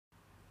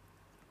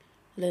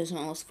Hello, it's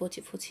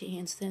Mouse4040 here.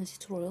 In today's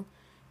tutorial,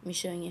 I'm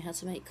showing you how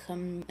to make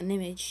an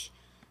image,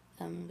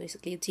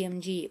 basically a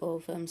DMG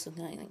of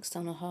something like an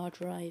external hard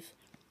drive,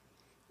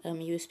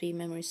 USB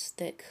memory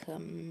stick, or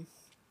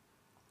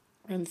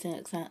anything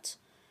like that.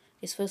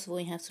 Is first of all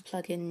you have to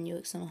plug in your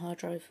external hard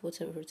drive,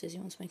 whatever it is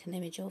you want to make an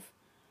image of.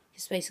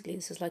 Because basically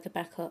this is like a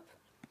backup.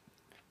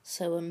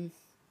 So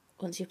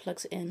once you've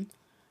plugged it in,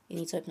 you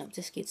need to open up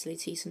Disk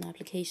Utilities and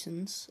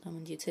Applications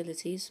and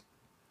Utilities,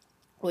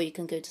 or you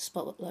can go to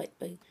Spotlight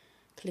by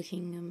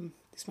clicking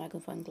this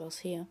magnifying glass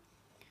here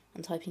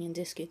and typing in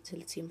Disk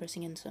Utility and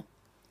pressing enter.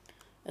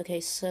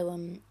 Okay,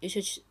 so it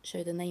should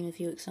show the name of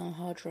your external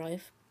hard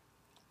drive,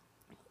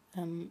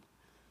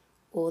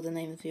 or the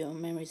name of your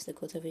memory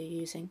stick, whatever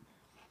you're using.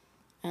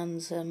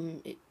 And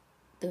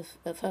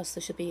at first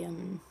there should be a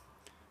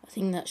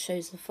thing that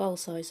shows the file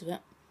size of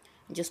it,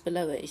 and just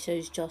below it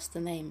shows just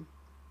the name.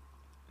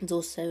 And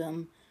also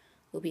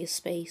there'll be a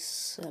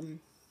space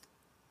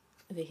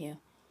over here.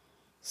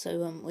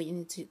 So what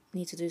you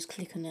need to do is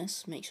click on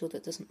this, make sure that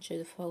it doesn't show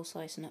the file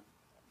size in it.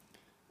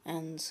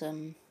 And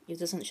if it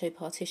doesn't show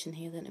partition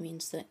here, then it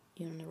means that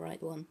you're on the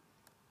right one.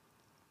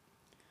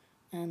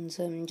 And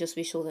just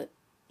be sure that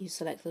you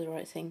select the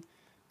right thing.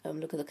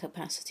 Look at the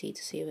capacity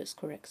to see if it's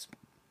correct.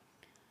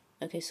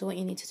 Okay, so what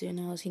you need to do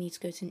now is you need to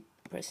go to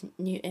press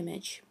New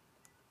Image,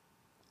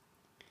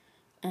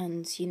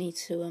 and you need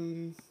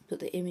to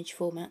put the image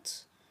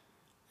format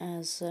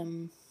as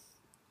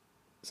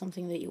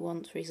something that you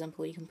want. For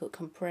example, you can put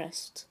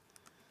compressed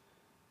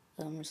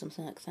or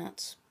something like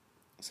that.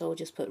 So I'll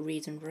just put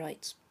read and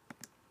write.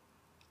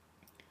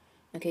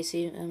 Okay, so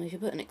if you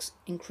put an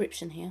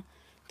encryption here,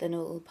 then it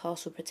will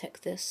password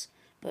protect this.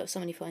 But if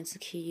somebody finds the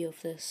key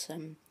of this,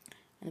 and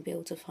they'll be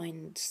able to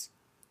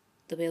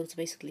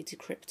basically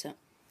decrypt it.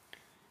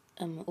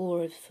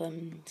 Or if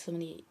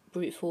somebody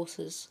brute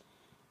forces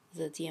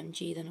the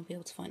DMG, then I'll be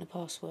able to find a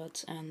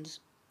password. And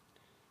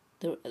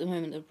at the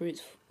moment, the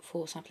brute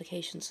force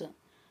applications that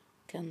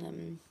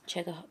can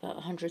check about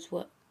 100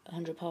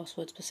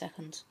 passwords per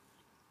second.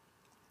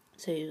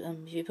 So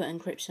if you put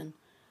encryption,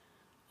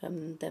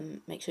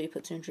 then make sure you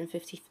put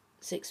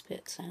 256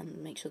 bits and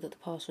make sure that the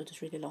password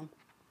is really long.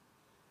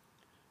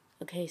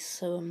 Okay,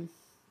 so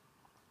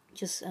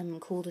just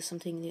call this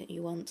something that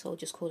you want. I'll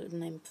just call it the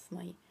name of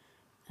my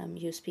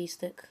USB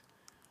stick,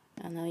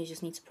 and now you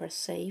just need to press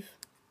save,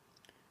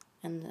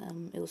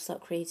 and it will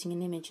start creating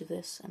an image of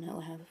this, and it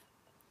will have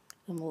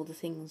all the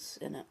things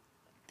in it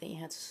that you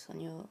had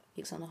on your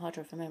external hard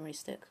drive and memory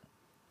stick.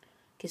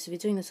 Okay, so if you're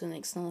doing this on an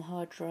external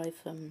hard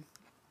drive,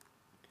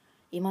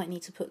 you might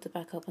need to put the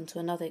backup onto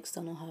another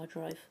external hard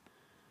drive,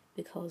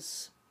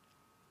 because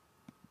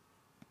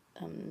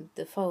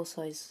the file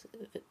size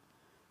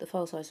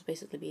will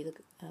basically be the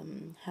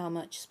how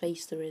much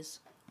space there is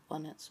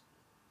on it.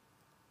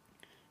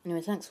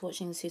 Anyway, thanks for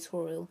watching this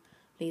tutorial.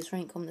 Please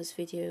rank on this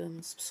video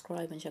and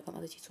subscribe and check out my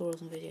other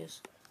tutorials and videos.